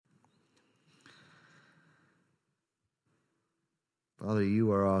Father,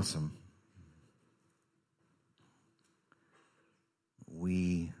 you are awesome.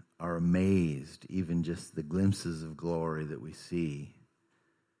 We are amazed, even just the glimpses of glory that we see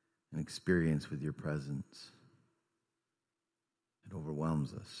and experience with your presence. It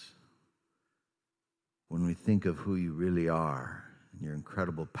overwhelms us. When we think of who you really are and your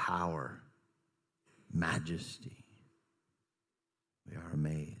incredible power, majesty, we are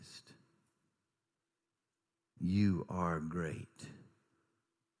amazed. You are great,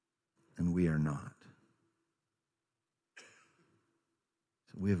 and we are not.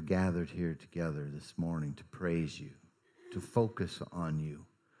 So we have gathered here together this morning to praise you, to focus on you,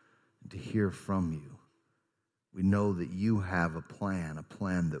 and to hear from you. We know that you have a plan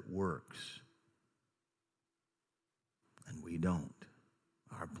that works. And we don't.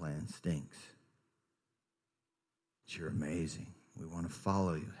 Our plan stinks. But you're amazing. We want to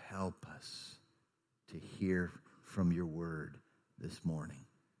follow you. Help us to hear from your word this morning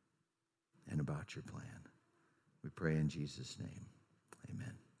and about your plan. We pray in Jesus' name.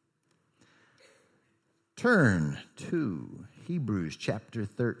 Amen. Turn to Hebrews chapter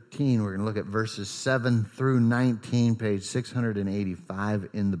 13. We're going to look at verses 7 through 19, page 685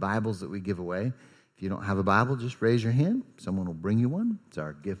 in the Bibles that we give away. If you don't have a Bible, just raise your hand. Someone will bring you one. It's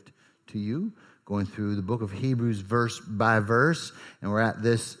our gift to you. Going through the book of Hebrews verse by verse. And we're at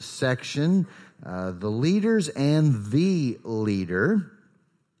this section, the leaders and the leader.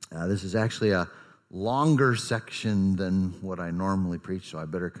 This is actually a longer section than what I normally preach, so I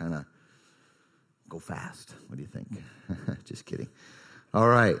better kind of go fast. What do you think? Just kidding. All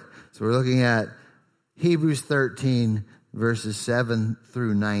right. So we're looking at Hebrews 13, verses 7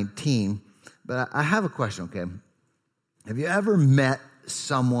 through 19. But I have a question, okay? Have you ever met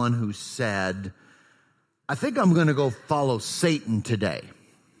someone who said, I think I'm going to go follow Satan today?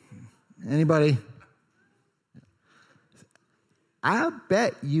 Anybody? I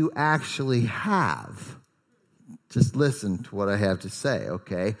bet you actually have. Just listen to what I have to say,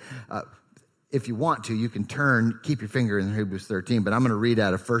 okay? If you want to, you can keep your finger in Hebrews 13, but I'm going to read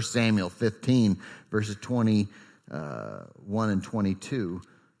out of 1 Samuel 15, verses 21 and 22.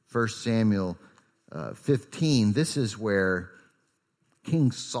 1 Samuel 15, this is where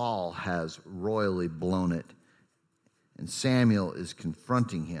King Saul has royally blown it, and Samuel is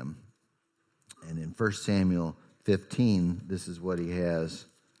confronting him. And in 1 Samuel 15, this is what he has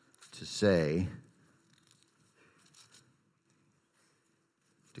to say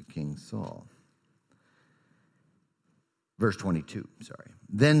to King Saul. Verse 22, sorry.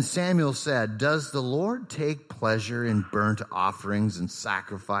 Then Samuel said, does the Lord take pleasure in burnt offerings and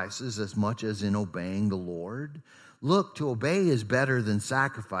sacrifices as much as in obeying the Lord? Look, to obey is better than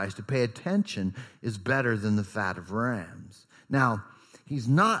sacrifice. To pay attention is better than the fat of rams. Now, he's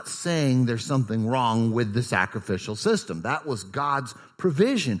not saying there's something wrong with the sacrificial system. That was God's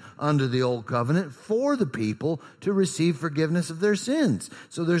provision under the old covenant for the people to receive forgiveness of their sins.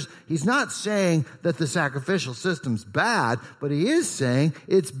 So he's not saying that the sacrificial system's bad, but he is saying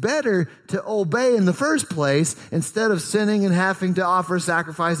it's better to obey in the first place instead of sinning and having to offer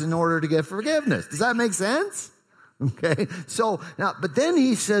sacrifice in order to get forgiveness. Does that make sense? Okay, so now, but then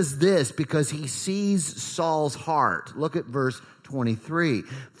he says this because he sees Saul's heart. Look at verse 23.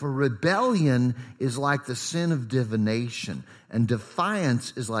 For rebellion is like the sin of divination, and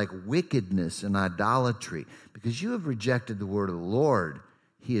defiance is like wickedness and idolatry. Because you have rejected the word of the Lord,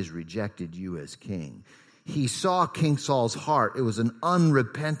 he has rejected you as king. He saw King Saul's heart. It was an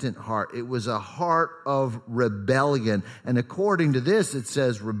unrepentant heart. It was a heart of rebellion. And according to this, it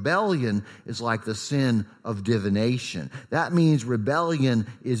says rebellion is like the sin of divination. That means rebellion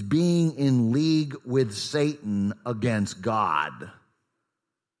is being in league with Satan against God.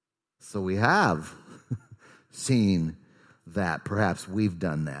 So we have seen that. Perhaps we've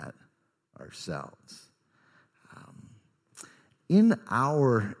done that ourselves. In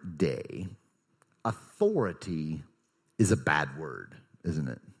our day, authority is a bad word, isn't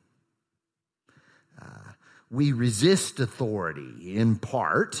it? We resist authority in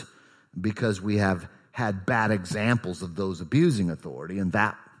part because we have had bad examples of those abusing authority, and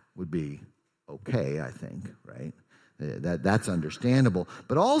that would be okay, I think, right? That's understandable.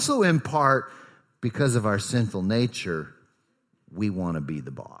 But also in part because of our sinful nature, we want to be the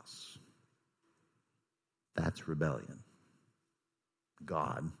boss. That's rebellion.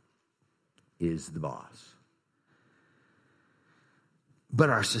 God is the boss. But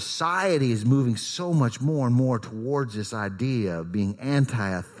our society is moving so much more and more towards this idea of being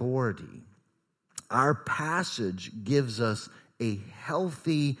anti-authority. Our passage gives us a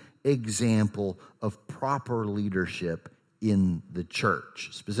healthy example of proper leadership in the church.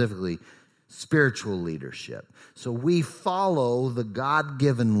 Specifically, spiritual leadership. So we follow the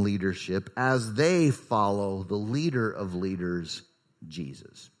God-given leadership as they follow the leader of leaders,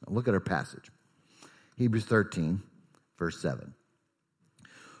 Jesus. Now look at our passage. Hebrews 13, verse 7.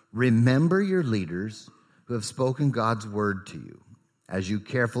 Remember your leaders who have spoken God's word to you. As you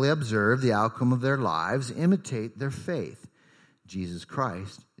carefully observe the outcome of their lives, imitate their faith. Jesus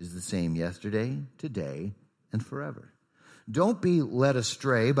Christ is the same yesterday, today, and forever. Don't be led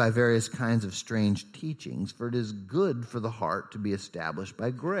astray by various kinds of strange teachings, for it is good for the heart to be established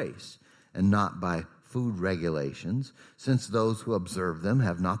by grace and not by food regulations, since those who observe them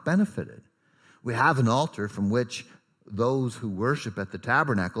have not benefited. We have an altar from which those who worship at the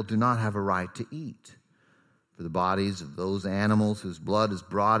tabernacle do not have a right to eat. For the bodies of those animals whose blood is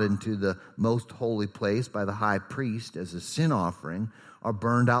brought into the most holy place by the high priest as a sin offering are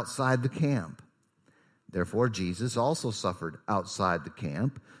burned outside the camp. Therefore, Jesus also suffered outside the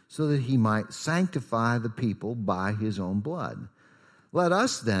camp so that he might sanctify the people by his own blood. Let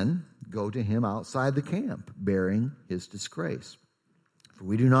us then go to him outside the camp, bearing his disgrace. For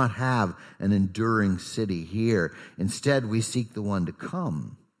we do not have an enduring city here. Instead, we seek the one to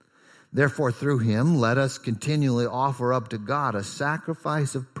come. Therefore, through him, let us continually offer up to God a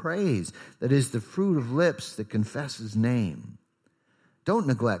sacrifice of praise, that is the fruit of lips that confess his name. Don't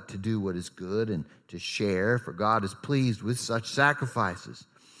neglect to do what is good and to share, for God is pleased with such sacrifices.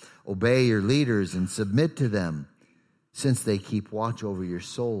 Obey your leaders and submit to them, since they keep watch over your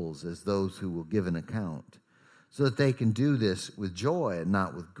souls as those who will give an account, so that they can do this with joy and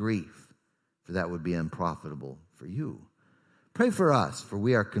not with grief, for that would be unprofitable for you. Pray for us, for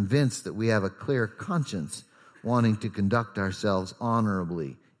we are convinced that we have a clear conscience, wanting to conduct ourselves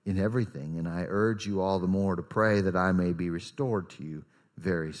honorably in everything, and I urge you all the more to pray that I may be restored to you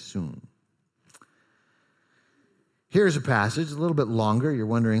very soon. Here's a passage, a little bit longer. You're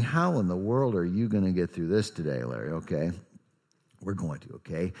wondering, how in the world are you going to get through this today, Larry? Okay, we're going to,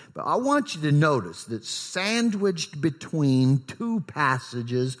 okay? But I want you to notice that sandwiched between two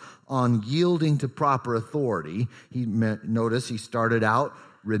passages on yielding to proper authority, notice he started out,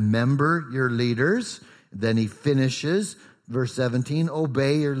 remember your leaders. Then he finishes, verse 17,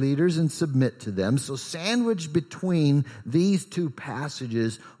 obey your leaders and submit to them. So sandwiched between these two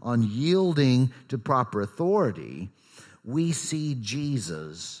passages on yielding to proper authority, we see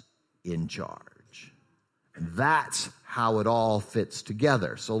Jesus in charge. And that's how it all fits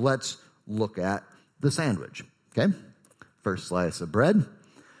together. So let's look at the sandwich, okay? First slice of bread.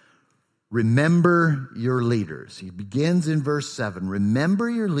 Remember your leaders. He begins in verse 7. Remember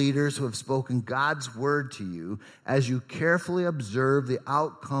your leaders who have spoken God's word to you. As you carefully observe the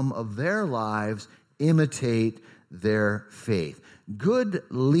outcome of their lives, imitate their faith. Good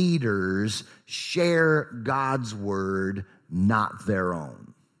leaders share God's word, not their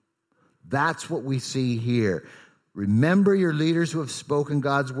own. That's what we see here. Remember your leaders who have spoken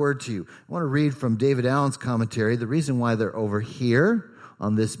God's word to you. I want to read from David Allen's commentary. The reason why they're over here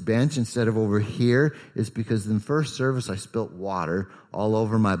on this bench instead of over here is because in the first service I spilt water all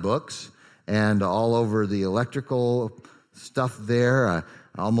over my books and all over the electrical stuff there. I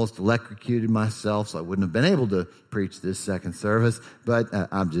almost electrocuted myself, so I wouldn't have been able to preach this second service, but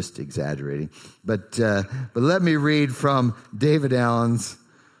I'm just exaggerating. But let me read from David Allen's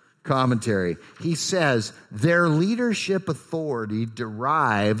commentary. He says, their leadership authority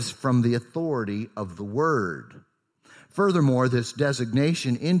derives from the authority of the Word. Furthermore, this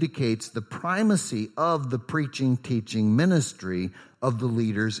designation indicates the primacy of the preaching, teaching ministry of the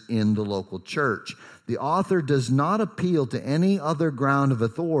leaders in the local church. The author does not appeal to any other ground of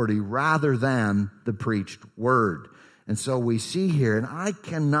authority rather than the preached word. And so we see here, and I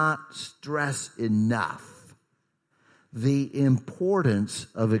cannot stress enough the importance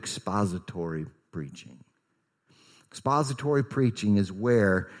of expository preaching. Expository preaching is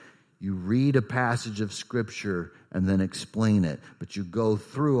where you read a passage of Scripture and then explain it. But you go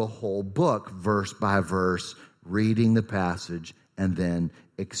through a whole book, verse by verse, reading the passage and then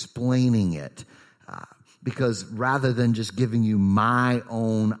explaining it. Because rather than just giving you my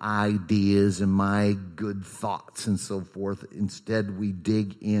own ideas and my good thoughts and so forth, instead we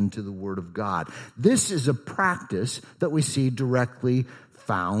dig into the Word of God. This is a practice that we see directly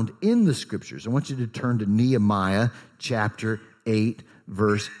found in the Scriptures. I want you to turn to Nehemiah chapter 8,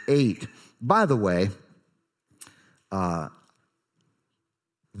 verse 8. By the way,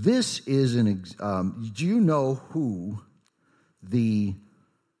 this is do you know who the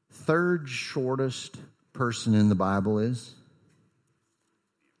third shortest person in the Bible is?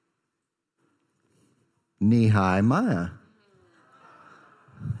 Nehemiah.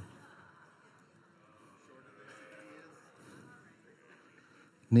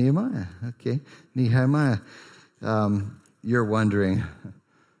 Nehemiah. Okay, Nehemiah. You're wondering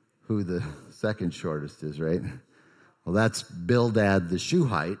who the second shortest is, right? Well, that's Bildad the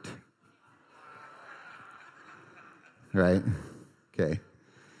Shuhite. Right? Okay.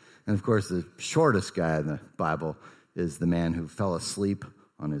 And of course, the shortest guy in the Bible is the man who fell asleep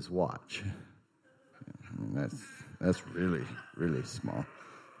on his watch. I mean, that's really, really small.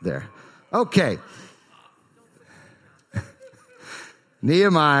 There. Okay.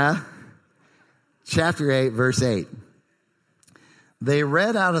 Nehemiah chapter 8, verse 8. They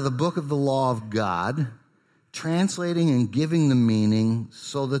read out of the book of the law of God, translating and giving the meaning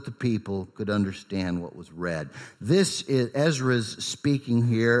so that the people could understand what was read. This is Ezra's speaking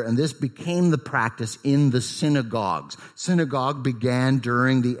here, and this became the practice in the synagogues. Synagogue began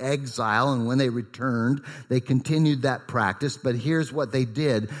during the exile, and when they returned, they continued that practice. But here's what they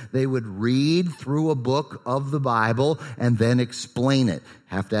did. They would read through a book of the Bible and then explain it.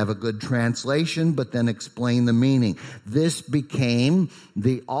 Have to have a good translation, but then explain the meaning. This became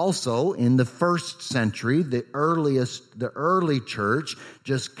also in the first century, the early church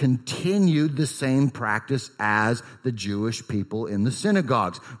just continued the same practice as the Jewish people in the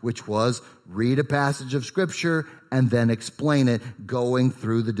synagogues, which was read a passage of Scripture and then explain it, going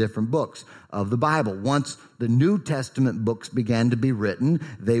through the different books of the Bible. Once the New Testament books began to be written,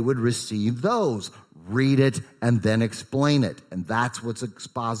 they would receive those. Read it and then explain it. And that's what's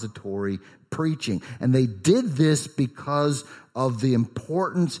expository preaching. And they did this because of the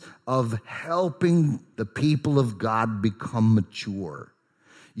importance of helping the people of God become mature.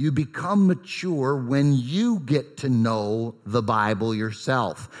 You become mature when you get to know the Bible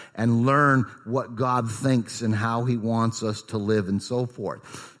yourself and learn what God thinks and how He wants us to live and so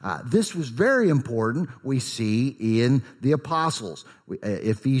forth. This was very important, we see, in the apostles.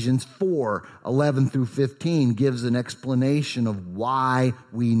 Ephesians 4, 11 through 15 gives an explanation of why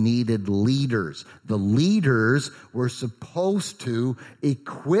we needed leaders. The leaders were supposed to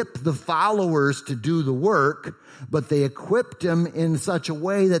equip the followers to do the work, but they equipped them in such a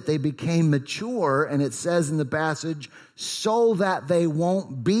way that they became mature, and it says in the passage, so that they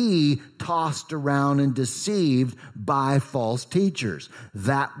won't be tossed around and deceived by false teachers.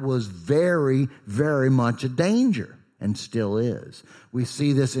 That was very, very much a danger, and still is. We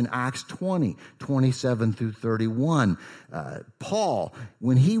see this in Acts 20, 27 through 31. Paul,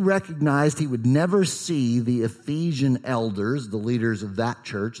 when he recognized he would never see the Ephesian elders, the leaders of that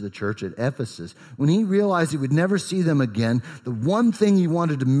church, the church at Ephesus, when he realized he would never see them again, the one thing he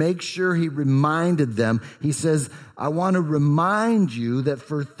wanted to make sure he reminded them, he says, I want to remind you that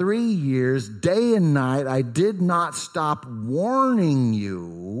for 3 years, day and night, I did not stop warning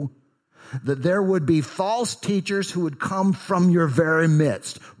you that there would be false teachers who would come from your very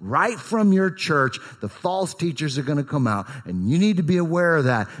midst, right from your church. The false teachers are going to come out, and you need to be aware of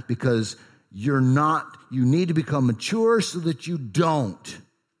that because you need to become mature so that you don't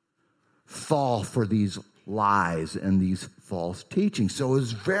fall for these lies and these false teachings. So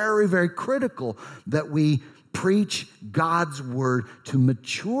it's very, very critical that we preach God's word to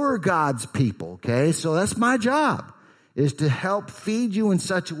mature God's people, okay? So that's my job, is to help feed you in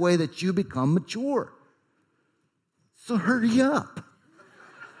such a way that you become mature. So hurry up.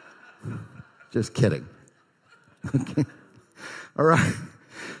 Just kidding. Okay. All right.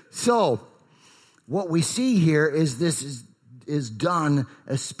 So what we see here is this is done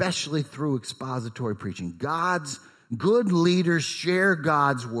especially through expository preaching. God's good leaders share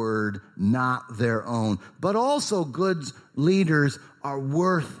God's word, not their own. But also good leaders are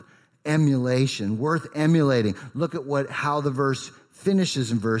worth emulation, worth emulating. Look at how the verse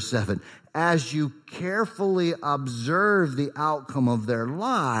finishes in verse 7. As you carefully observe the outcome of their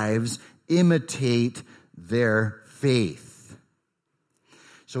lives, imitate their faith.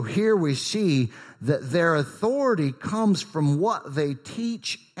 So here we see that their authority comes from what they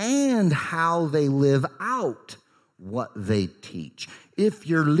teach and how they live out what they teach. If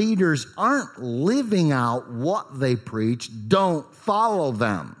your leaders aren't living out what they preach, don't follow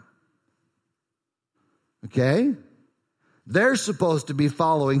them. Okay? They're supposed to be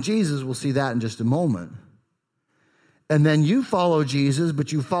following Jesus. We'll see that in just a moment. And then you follow Jesus,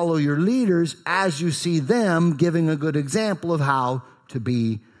 but you follow your leaders as you see them giving a good example of how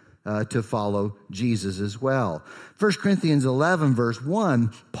to follow Jesus as well. 1 Corinthians 11, verse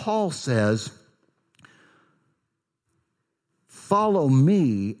 1, Paul says, follow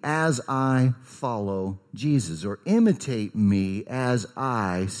me as I follow Jesus, or imitate me as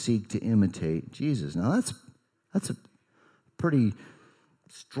I seek to imitate Jesus. Now that's a pretty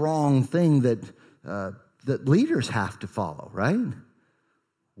strong thing that leaders have to follow, right?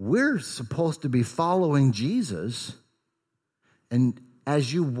 We're supposed to be following Jesus, and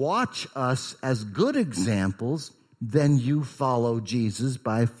as you watch us as good examples, then you follow Jesus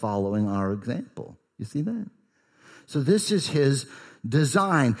by following our example. You see that? So this is his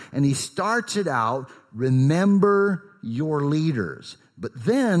design. And he starts it out, remember your leaders. But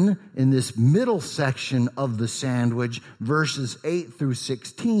then in this middle section of the sandwich, verses 8 through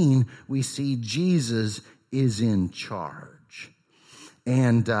 16, we see Jesus is in charge.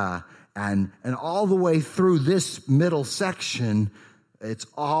 And all the way through this middle section, it's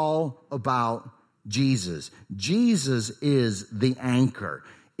all about Jesus. Jesus is the anchor.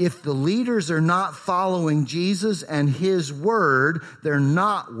 If the leaders are not following Jesus and his word, they're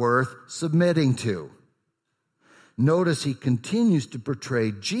not worth submitting to. Notice he continues to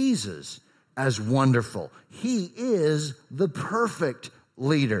portray Jesus as wonderful. He is the perfect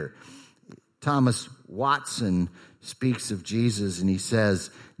leader. Thomas Watson speaks of Jesus and he says,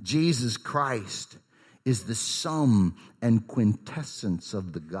 Jesus Christ is the sum and quintessence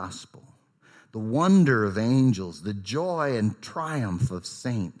of the gospel, the wonder of angels, the joy and triumph of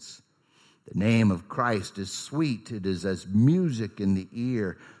saints. The name of Christ is sweet. It is as music in the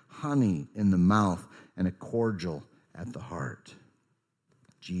ear, honey in the mouth, and a cordial at the heart.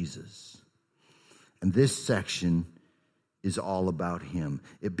 Jesus. And this section is all about him.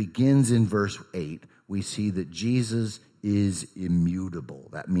 It begins in verse 8. We see that Jesus is immutable.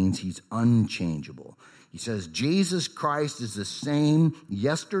 That means he's unchangeable. He says, Jesus Christ is the same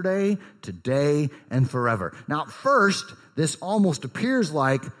yesterday, today, and forever. Now, at first, this almost appears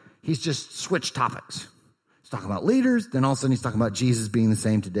like he's just switched topics. He's talking about leaders, then all of a sudden he's talking about Jesus being the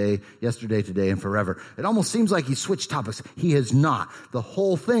same today, yesterday, today, and forever. It almost seems like he switched topics. He has not. The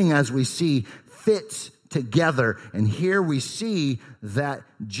whole thing, as we see, fits together. And here we see that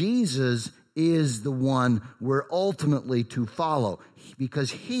Jesus is the one we're ultimately to follow because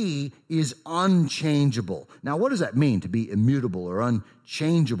he is unchangeable. Now, what does that mean to be immutable or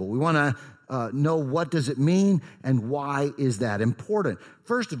unchangeable? We want to know what does it mean and why is that important.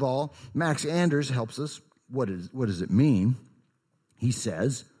 First of all, Max Anders helps us. What does it mean? He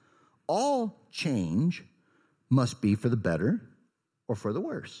says, all change must be for the better or for the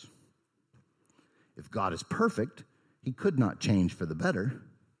worse. If God is perfect, he could not change for the better.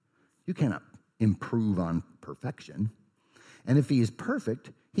 You cannot improve on perfection. And if he is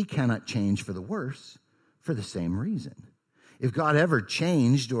perfect, he cannot change for the worse for the same reason. If God ever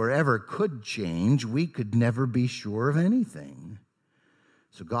changed or ever could change, we could never be sure of anything.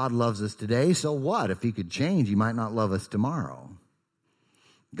 So God loves us today, so what? If he could change, he might not love us tomorrow.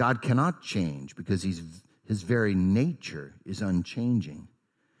 God cannot change because his very nature is unchanging.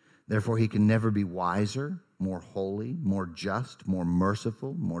 Therefore, he can never be wiser, more holy, more just, more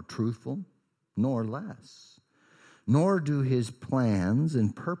merciful, more truthful, nor less. Nor do his plans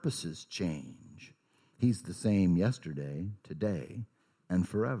and purposes change. He's the same yesterday, today, and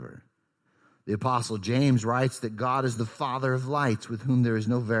forever. The Apostle James writes that God is the Father of lights, with whom there is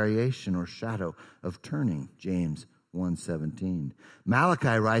no variation or shadow of turning. James 1:17.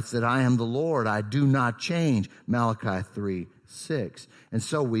 Malachi writes that I am the Lord, I do not change. Malachi 3:6. And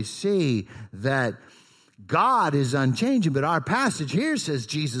so we see that God is unchanging, but our passage here says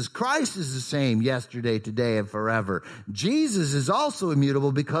Jesus Christ is the same yesterday, today, and forever. Jesus is also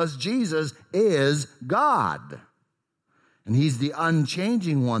immutable because Jesus is God. And he's the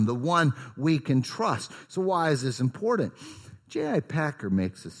unchanging one, the one we can trust. So why is this important? J.I. Packer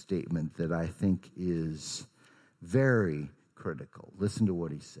makes a statement that I think is very critical. Listen to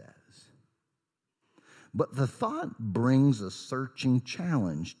what he says. But the thought brings a searching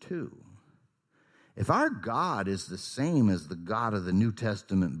challenge too. If our God is the same as the God of the New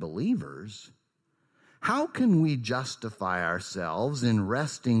Testament believers, how can we justify ourselves in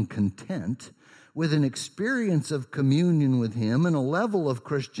resting content with an experience of communion with him and a level of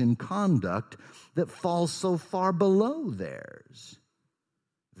Christian conduct that falls so far below theirs?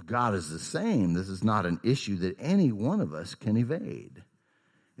 If God is the same, this is not an issue that any one of us can evade.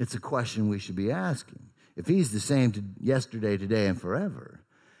 It's a question we should be asking. If he's the same yesterday, today, and forever,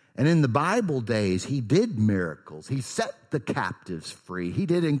 and in the Bible days, he did miracles. He set the captives free. He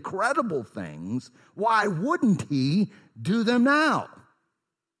did incredible things. Why wouldn't he do them now?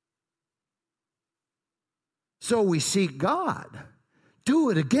 So we seek God. Do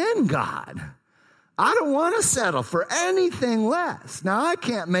it again, God. I don't want to settle for anything less. Now, I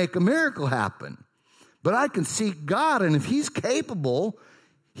can't make a miracle happen, but I can seek God, and if he's capable,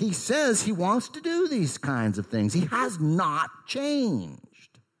 he says he wants to do these kinds of things. He has not changed.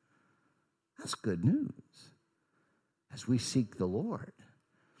 That's good news as we seek the Lord.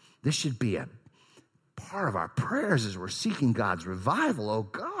 This should be a part of our prayers as we're seeking God's revival. Oh,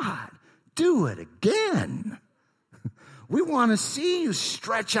 God, do it again. We want to see you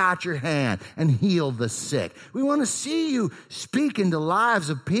stretch out your hand and heal the sick. We want to see you speak into lives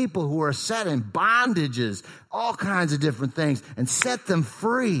of people who are set in bondages, all kinds of different things, and set them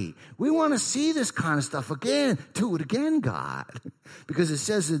free. We want to see this kind of stuff again. Do it again, God. Because it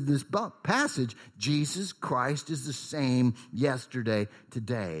says in this passage, Jesus Christ is the same yesterday,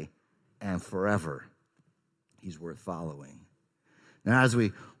 today, and forever. He's worth following. Now, as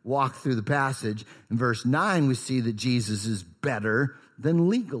we walk through the passage, in verse 9, we see that Jesus is better than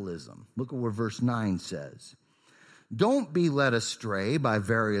legalism. Look at what verse 9 says. Don't be led astray by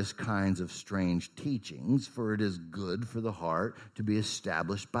various kinds of strange teachings, for it is good for the heart to be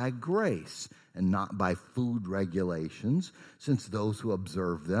established by grace and not by food regulations, since those who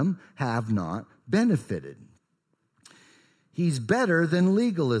observe them have not benefited. He's better than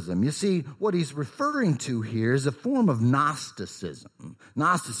legalism. You see, what he's referring to here is a form of Gnosticism.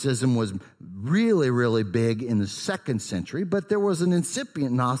 Gnosticism was really, really big in the 2nd century, but there was an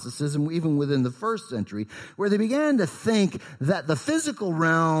incipient Gnosticism even within the 1st century, where they began to think that the physical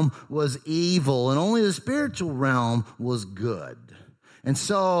realm was evil and only the spiritual realm was good. And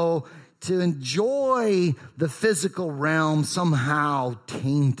so to enjoy the physical realm somehow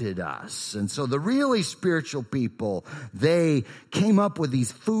tainted us. And so the really spiritual people, they came up with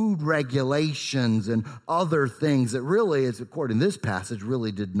these food regulations and other things that really, as according to this passage,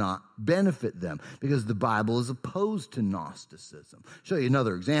 really did not benefit them, because the Bible is opposed to Gnosticism. I'll show you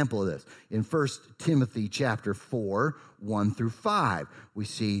another example of this. In 1 Timothy chapter 4, 1 through 5, we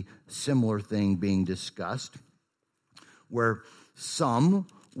see a similar thing being discussed, where some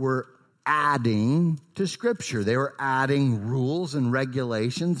were adding to Scripture. They were adding rules and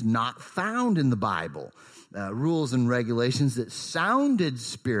regulations not found in the Bible. Rules and regulations that sounded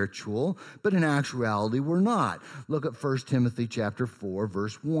spiritual, but in actuality were not. Look at 1 Timothy chapter 4,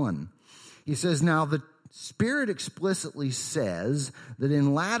 verse 1. He says, now the Spirit explicitly says that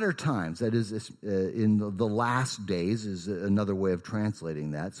in latter times, that is, in the last days is another way of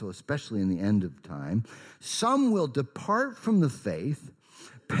translating that, so especially in the end of time, some will depart from the faith,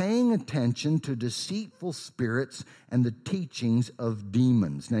 paying attention to deceitful spirits and the teachings of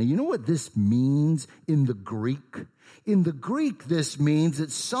demons. Now, you know what this means in the Greek? In the Greek, this means that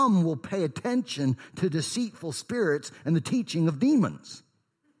some will pay attention to deceitful spirits and the teaching of demons.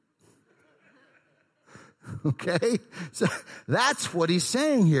 Okay? So that's what he's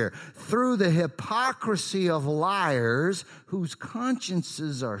saying here. Through the hypocrisy of liars whose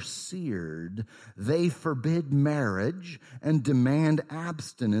consciences are seared, they forbid marriage and demand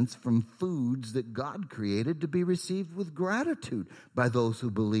abstinence from foods that God created to be received with gratitude by those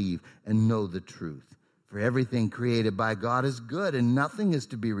who believe and know the truth. For everything created by God is good, and nothing is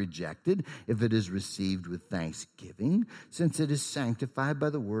to be rejected if it is received with thanksgiving, since it is sanctified by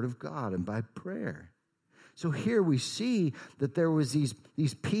the word of God and by prayer. So here we see that there was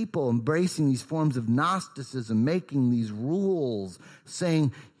these people embracing these forms of Gnosticism, making these rules,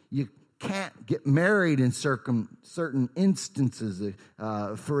 saying you can't get married in certain instances.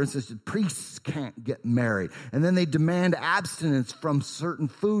 For instance, priests can't get married. And then they demand abstinence from certain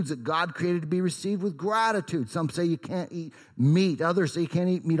foods that God created to be received with gratitude. Some say you can't eat meat. Others say you can't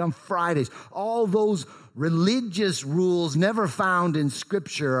eat meat on Fridays. All those religious rules never found in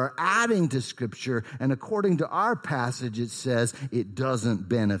Scripture are adding to Scripture. And according to our passage, it says it doesn't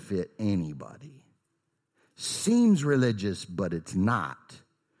benefit anybody. Seems religious, but it's not.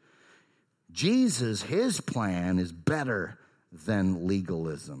 Jesus, his plan is better than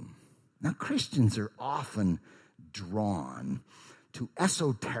legalism. Now, Christians are often drawn to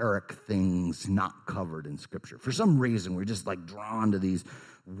esoteric things not covered in Scripture. For some reason, we're just like drawn to these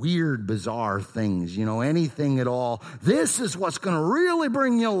weird, bizarre things, anything at all. This is what's going to really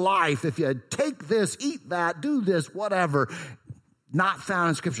bring you life if you take this, eat that, do this, whatever. Not found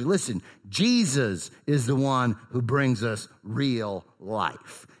in Scripture. Listen, Jesus is the one who brings us real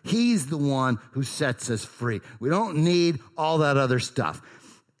life. He's the one who sets us free. We don't need all that other stuff.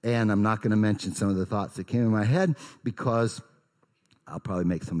 And I'm not going to mention some of the thoughts that came in my head because I'll probably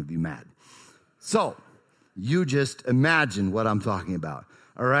make some of you mad. So, you just imagine what I'm talking about.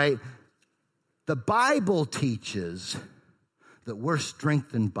 All right? The Bible teaches that we're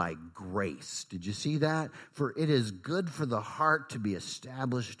strengthened by grace. Did you see that? For it is good for the heart to be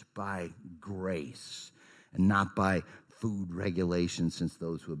established by grace and not by food regulations, since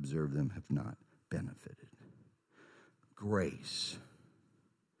those who observe them have not benefited. Grace.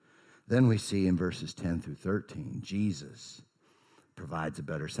 Then we see in verses 10 through 13, Jesus provides a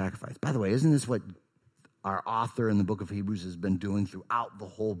better sacrifice. By the way, isn't this what our author in the book of Hebrews has been doing throughout the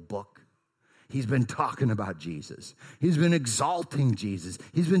whole book? He's been talking about Jesus. He's been exalting Jesus.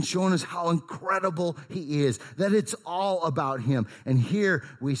 He's been showing us how incredible he is, that it's all about him. And here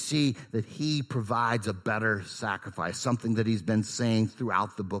we see that he provides a better sacrifice, something that he's been saying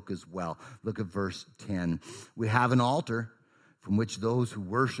throughout the book as well. Look at verse 10. We have an altar from which those who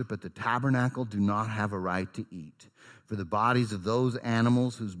worship at the tabernacle do not have a right to eat. For the bodies of those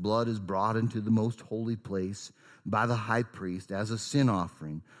animals whose blood is brought into the most holy place by the high priest as a sin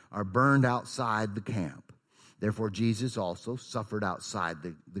offering are burned outside the camp. Therefore Jesus also suffered outside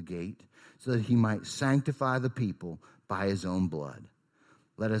the gate so that he might sanctify the people by his own blood.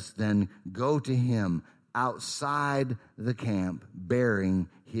 Let us then go to him outside the camp bearing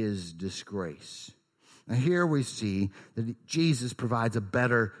his disgrace. Now here we see that Jesus provides a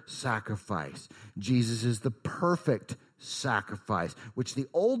better sacrifice. Jesus is the perfect sacrifice, which the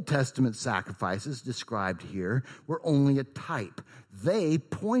Old Testament sacrifices described here were only a type. They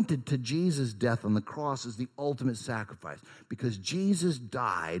pointed to Jesus' death on the cross as the ultimate sacrifice because Jesus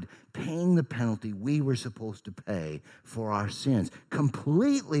died paying the penalty we were supposed to pay for our sins,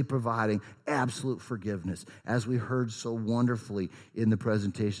 completely providing absolute forgiveness, as we heard so wonderfully in the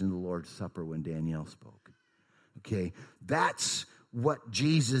presentation of the Lord's Supper when Danielle spoke. Okay, that's what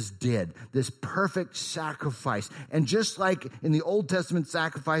Jesus did, this perfect sacrifice. And just like in the Old Testament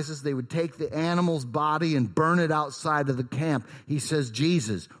sacrifices, they would take the animal's body and burn it outside of the camp. He says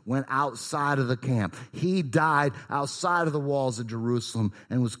Jesus went outside of the camp. He died outside of the walls of Jerusalem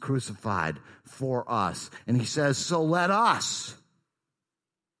and was crucified for us. And he says, so let us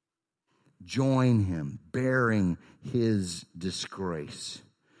join him, bearing his disgrace,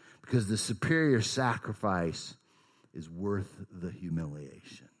 because the superior sacrifice is worth the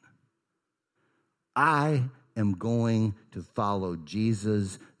humiliation. I am going to follow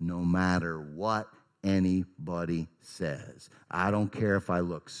Jesus no matter what anybody says. I don't care if I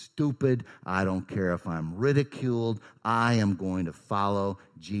look stupid. I don't care if I'm ridiculed. I am going to follow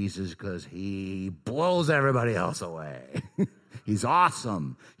Jesus because he blows everybody else away. He's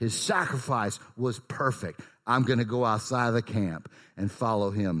awesome. His sacrifice was perfect. I'm going to go outside of the camp and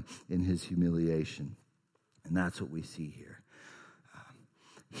follow him in his humiliation. And that's what we see here.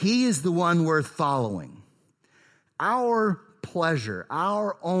 He is the one worth following. Our pleasure,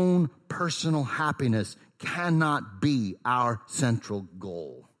 our own personal happiness cannot be our central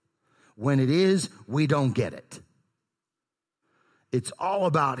goal. When it is, we don't get it. It's all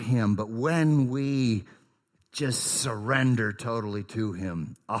about him, but when we just surrender totally to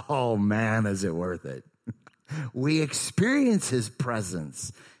him, oh man, is it worth it. We experience his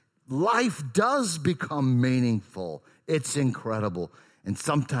presence. Life does become meaningful. It's incredible. And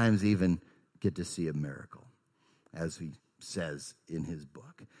sometimes even get to see a miracle, as he says in his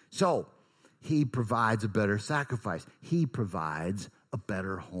book. So he provides a better sacrifice. He provides a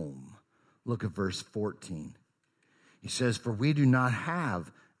better home. Look at verse 14. He says, for we do not have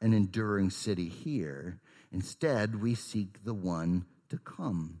an enduring city here. Instead, we seek the one to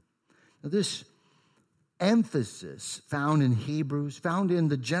come. Now this emphasis found in Hebrews, found in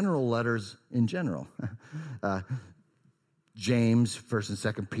the general letters in general. James, 1st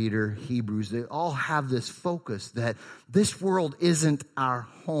and 2nd Peter, Hebrews, they all have this focus that this world isn't our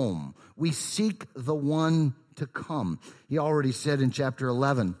home. We seek the one to come. He already said in chapter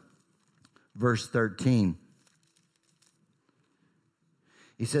 11, verse 13,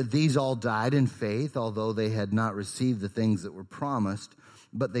 he said, these all died in faith, although they had not received the things that were promised,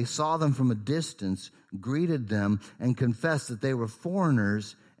 but they saw them from a distance, greeted them, and confessed that they were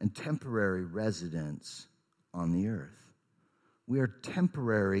foreigners and temporary residents on the earth. We are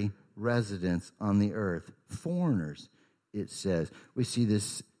temporary residents on the earth. Foreigners, it says. We see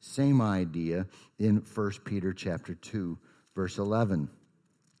this same idea in 1 Peter chapter 2, verse 11.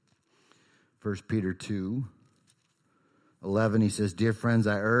 1 Peter 2, 11, he says, dear friends,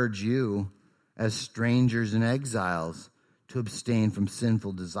 I urge you as strangers and exiles to abstain from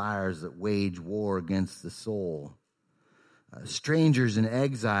sinful desires that wage war against the soul. Strangers and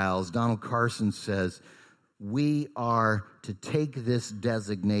exiles, Donald Carson says, we are to take this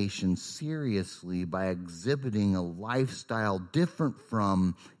designation seriously by exhibiting a lifestyle different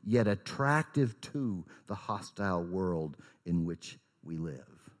from, yet attractive to, the hostile world in which we live.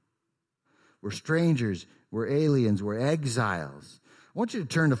 We're strangers, we're aliens, we're exiles. I want you to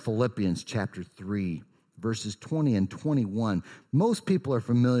turn to Philippians chapter 3. Verses 20 and 21. Most people are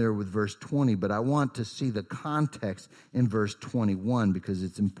familiar with verse 20, but I want to see the context in verse 21 because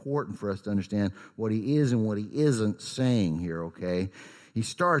it's important for us to understand what he is and what he isn't saying here, okay? He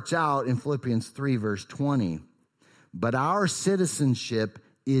starts out in Philippians 3, verse 20. But our citizenship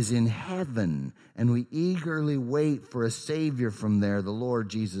is in heaven, and we eagerly wait for a Savior from there, the Lord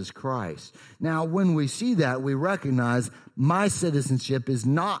Jesus Christ. Now, when we see that, we recognize my citizenship is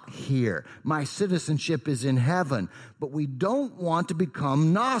not here. My citizenship is in heaven. But we don't want to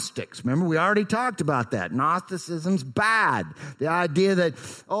become Gnostics. Remember, we already talked about that. Gnosticism's bad. The idea that,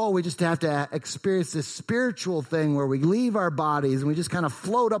 we just have to experience this spiritual thing where we leave our bodies and we just kind of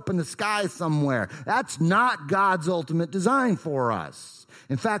float up in the sky somewhere. That's not God's ultimate design for us.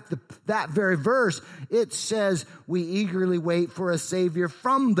 In fact, that very verse, it says we eagerly wait for a Savior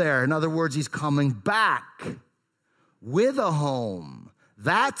from there. In other words, he's coming back with a home.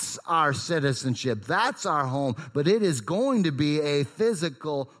 That's our citizenship. That's our home. But it is going to be a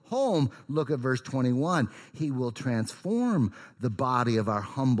physical home. Look at verse 21. He will transform the body of our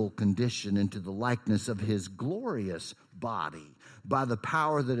humble condition into the likeness of his glorious body, by the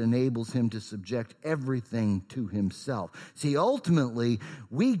power that enables him to subject everything to himself. See, ultimately,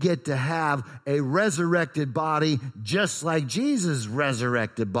 we get to have a resurrected body just like Jesus'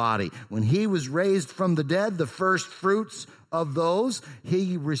 resurrected body. When he was raised from the dead, the first fruits of those,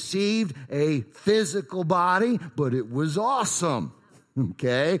 he received a physical body, but it was awesome.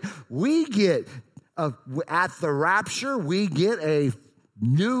 Okay? We get, at the rapture, we get a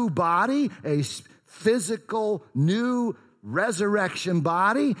new body, a physical new resurrection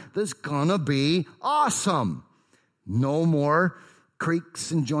body that's gonna be awesome. No more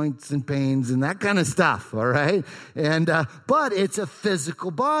creaks and joints and pains and that kind of stuff, all right? But it's a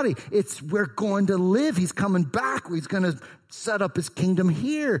physical body. We're going to live. He's coming back. He's going to set up his kingdom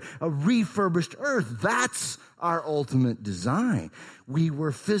here, a refurbished earth. That's our ultimate design. We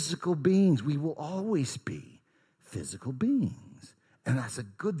were physical beings. We will always be physical beings. And that's a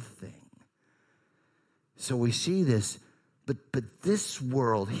good thing. So we see this. But this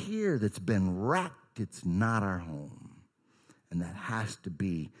world here that's been wrecked, it's not our home. And that has to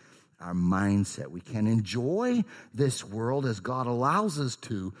be our mindset. We can enjoy this world as God allows us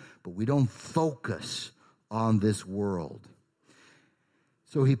to, but we don't focus on this world.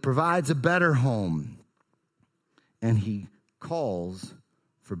 So he provides a better home, and he calls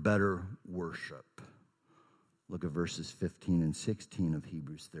for better worship. Look at verses 15 and 16 of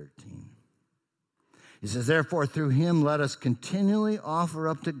Hebrews 13. He says, therefore, through him let us continually offer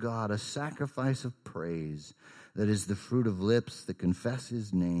up to God a sacrifice of praise that is the fruit of lips that confess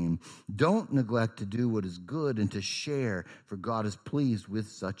his name. Don't neglect to do what is good and to share, for God is pleased with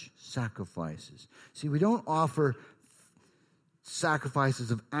such sacrifices. See, we don't offer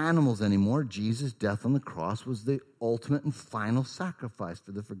sacrifices of animals anymore. Jesus' death on the cross was the ultimate and final sacrifice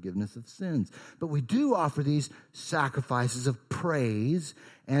for the forgiveness of sins. But we do offer these sacrifices of praise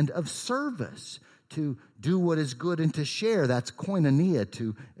and of service, to do what is good and to share. That's koinonia,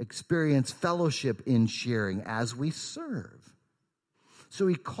 to experience fellowship in sharing as we serve. So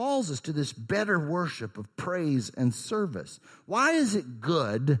he calls us to this better worship of praise and service. Why is it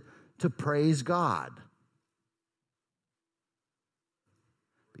good to praise God?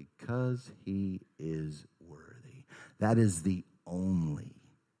 Because he is worthy. That is the only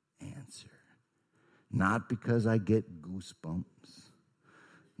answer. Not because I get goosebumps.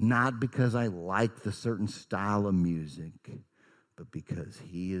 Not because I like the certain style of music, but because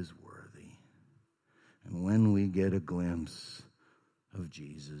he is worthy. And when we get a glimpse of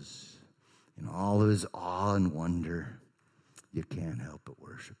Jesus in all of his awe and wonder, you can't help but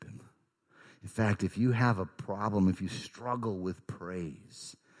worship him. In fact, if you have a problem, if you struggle with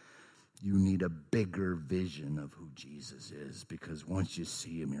praise, you need a bigger vision of who Jesus is, because once you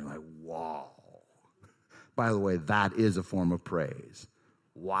see him, you're like, wow. By the way, that is a form of praise.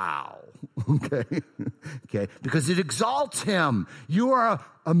 Wow. Okay. Because it exalts him. You are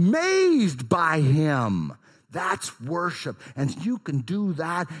amazed by him. That's worship. And you can do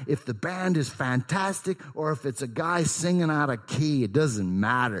that if the band is fantastic or if it's a guy singing out of key. It doesn't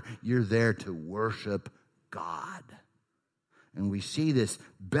matter. You're there to worship God. And we see this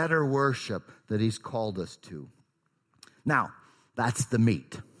better worship that he's called us to. Now, that's the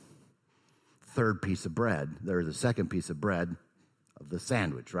meat. Third piece of bread. There's the second piece of bread of the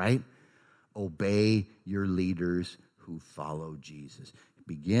sandwich, right? Obey your leaders who follow Jesus. It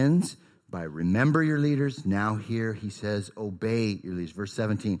begins by remember your leaders. Now here he says, obey your leaders. Verse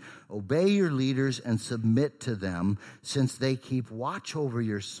 17, obey your leaders and submit to them, since they keep watch over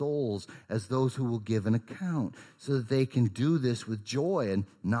your souls as those who will give an account, so that they can do this with joy and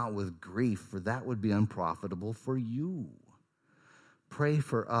not with grief, for that would be unprofitable for you. Pray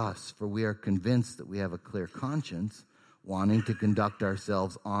for us, for we are convinced that we have a clear conscience, wanting to conduct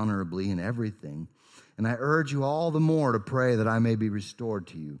ourselves honorably in everything. And I urge you all the more to pray that I may be restored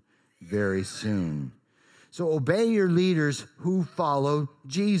to you very soon. So obey your leaders who follow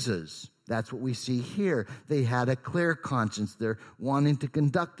Jesus. That's what we see here. They had a clear conscience. They're wanting to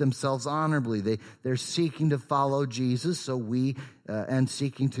conduct themselves honorably. They're seeking to follow Jesus, so and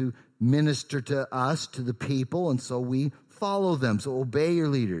seeking to minister to us, to the people, and so we follow them. So obey your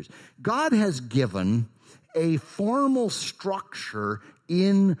leaders. God has given a formal structure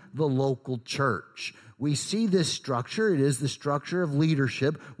in the local church. We see this structure. It is the structure of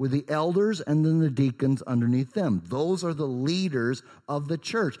leadership with the elders and then the deacons underneath them. Those are the leaders of the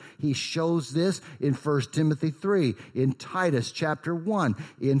church. He shows this in 1 Timothy 3, in Titus chapter 1,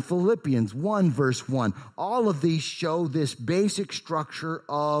 in Philippians 1 verse 1. All of these show this basic structure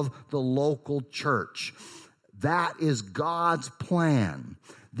of the local church. That is God's plan.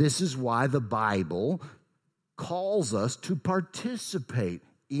 This is why the Bible calls us to participate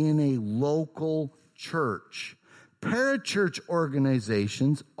in a local church. Parachurch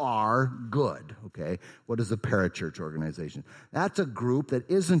organizations are good, okay? What is a parachurch organization? That's a group that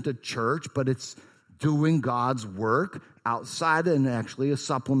isn't a church, but it's doing God's work outside and actually is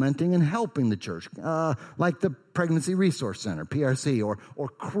supplementing and helping the church, like the Pregnancy Resource Center, PRC, or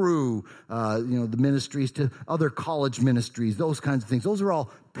Cru, the ministries to other college ministries, those kinds of things. Those are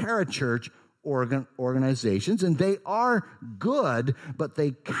all parachurch organizations, and they are good, but they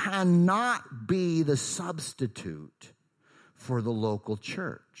cannot be the substitute for the local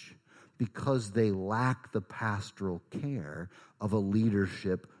church because they lack the pastoral care of a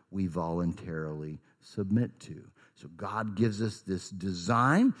leadership we voluntarily submit to. So God gives us this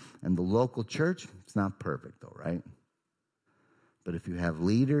design, and the local church, it's not perfect though, right? But if you have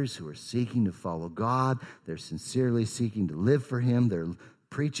leaders who are seeking to follow God, they're sincerely seeking to live for Him, they're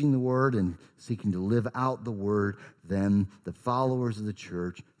preaching the word and seeking to live out the word, then the followers of the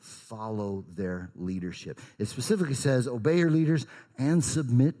church follow their leadership. It specifically says, obey your leaders and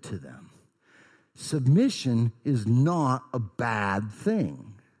submit to them. Submission is not a bad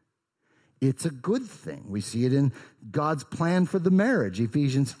thing. It's a good thing. We see it in God's plan for the marriage,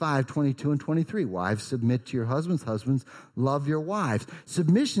 Ephesians 5:22 and 23. Wives, submit to your husbands. Husbands, love your wives.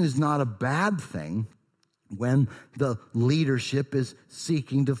 Submission is not a bad thing when the leadership is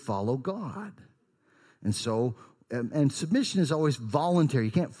seeking to follow God. And so, and submission is always voluntary.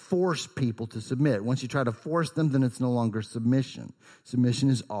 You can't force people to submit. Once you try to force them, then it's no longer submission. Submission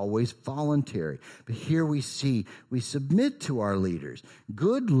is always voluntary. But here we see, we submit to our leaders.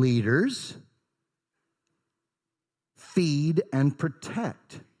 Good leaders feed and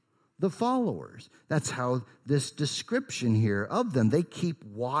protect the followers. That's how this description here of them, they keep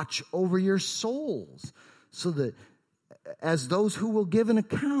watch over your souls. So that as those who will give an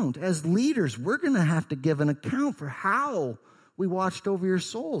account, as leaders, we're going to have to give an account for how we watched over your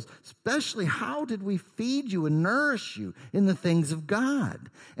souls, especially how did we feed you and nourish you in the things of God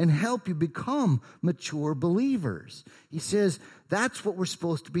and help you become mature believers. He says that's what we're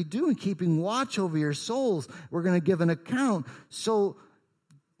supposed to be doing, keeping watch over your souls. We're going to give an account so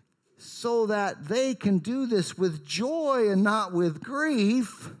that they can do this with joy and not with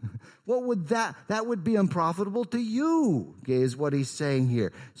grief. What would that would be unprofitable to you, okay, is what he's saying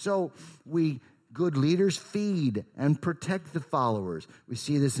here. So good leaders feed and protect the followers. We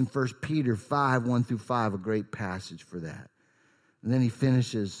see this in 1 Peter 5, 1 through 5, a great passage for that. And then he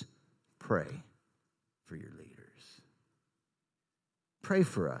finishes, pray for your leaders. Pray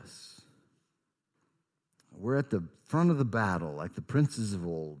for us. We're at the front of the battle like the princes of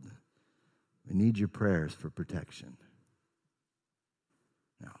old. We need your prayers for protection.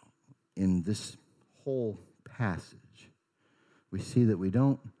 Now, in this whole passage, we see that we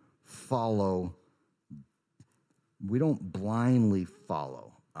don't blindly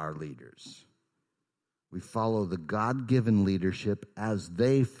follow our leaders. We follow the God-given leadership as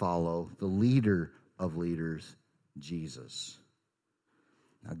they follow the leader of leaders, Jesus.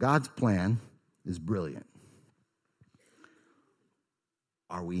 Now, God's plan is brilliant.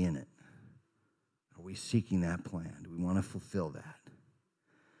 Are we in it? Are we seeking that plan? Do we want to fulfill that?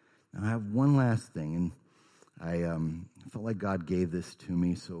 Now, I have one last thing, and I felt like God gave this to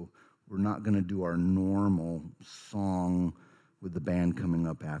me, so we're not going to do our normal song with the band coming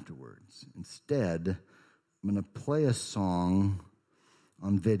up afterwards. Instead, I'm going to play a song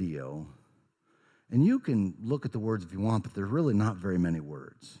on video, and you can look at the words if you want, but there's really not very many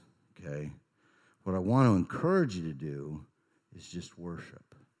words, okay? What I want to encourage you to do is just worship.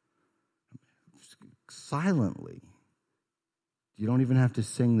 Silently. You don't even have to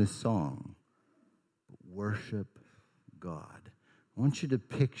sing this song. But worship God. I want you to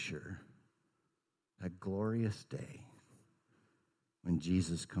picture that glorious day when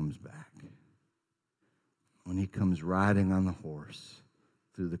Jesus comes back. When he comes riding on the horse,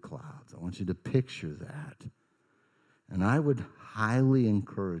 through the clouds. I want you to picture that. And I would highly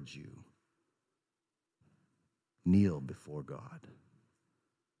encourage you, kneel before God.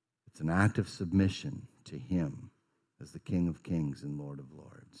 It's an act of submission to him as the King of Kings and Lord of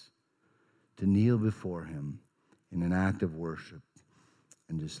Lords. To kneel before him in an act of worship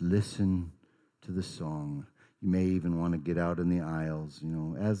and just listen to the song. You may even want to get out in the aisles,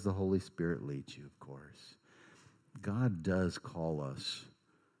 as the Holy Spirit leads you, of course. God does call us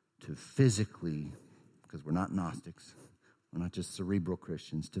to physically, because we're not Gnostics, we're not just cerebral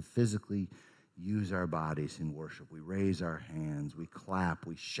Christians, to physically use our bodies in worship. We raise our hands, we clap,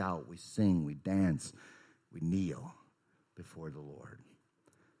 we shout, we sing, we dance, we kneel before the Lord.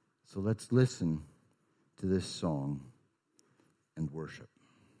 So let's listen to this song and worship.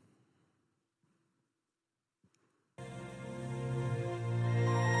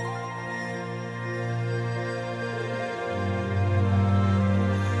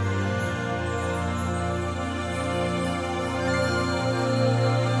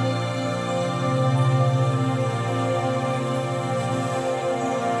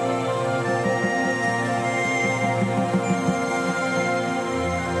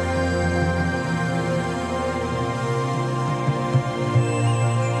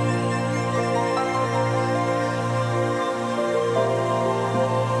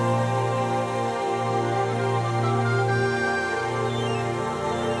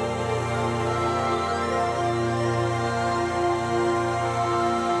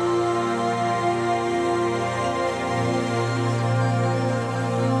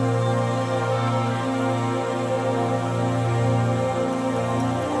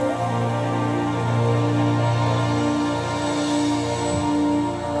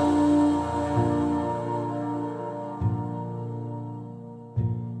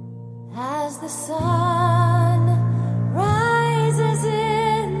 As the sun rises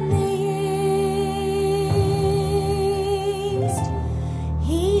in the east,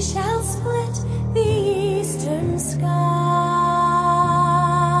 he shall split the eastern sky.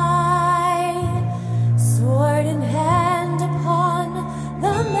 Sword in hand upon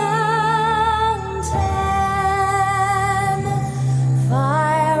the mountain,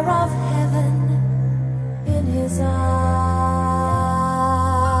 fire of heaven in his eyes.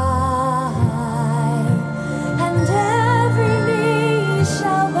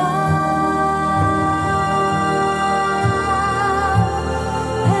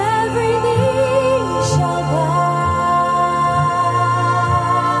 Every knee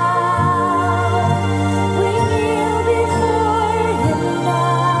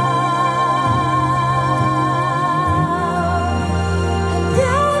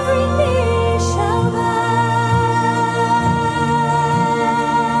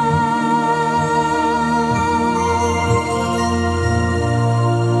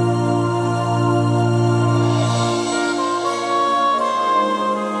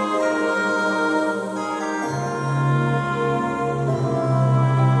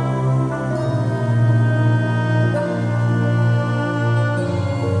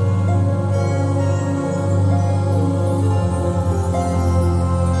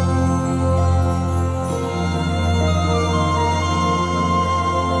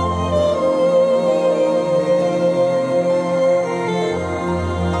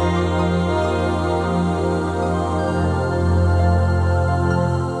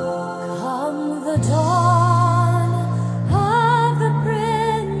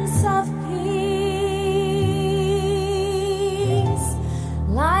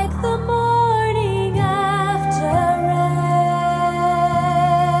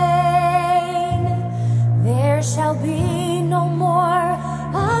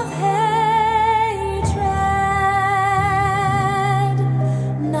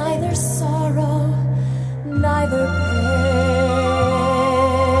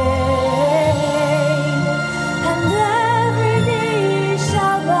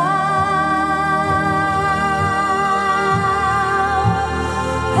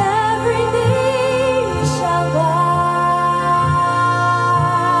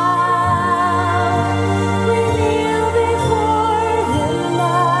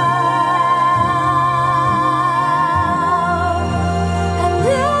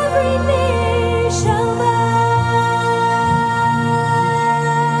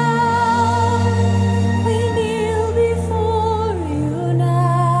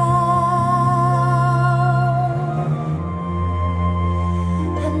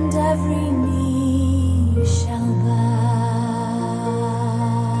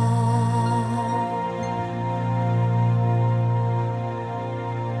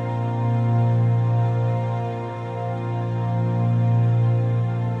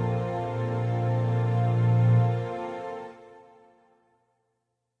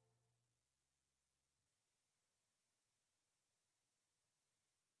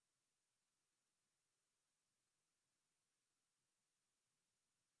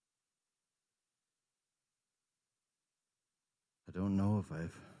I don't know if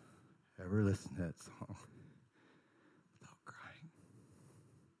I've ever listened to that song without crying.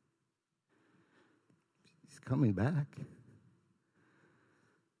 He's coming back.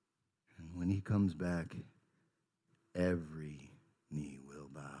 And when he comes back, every knee will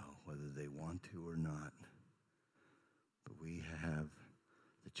bow, whether they want to or not. But we have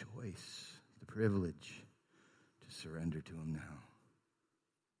the choice, the privilege to surrender to him now.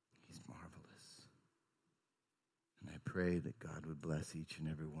 He's marvelous. And I pray that God would bless each and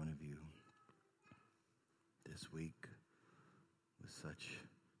every one of you this week with such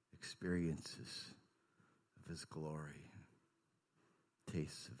experiences of his glory,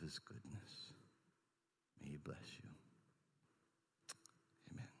 tastes of his goodness. May he bless you.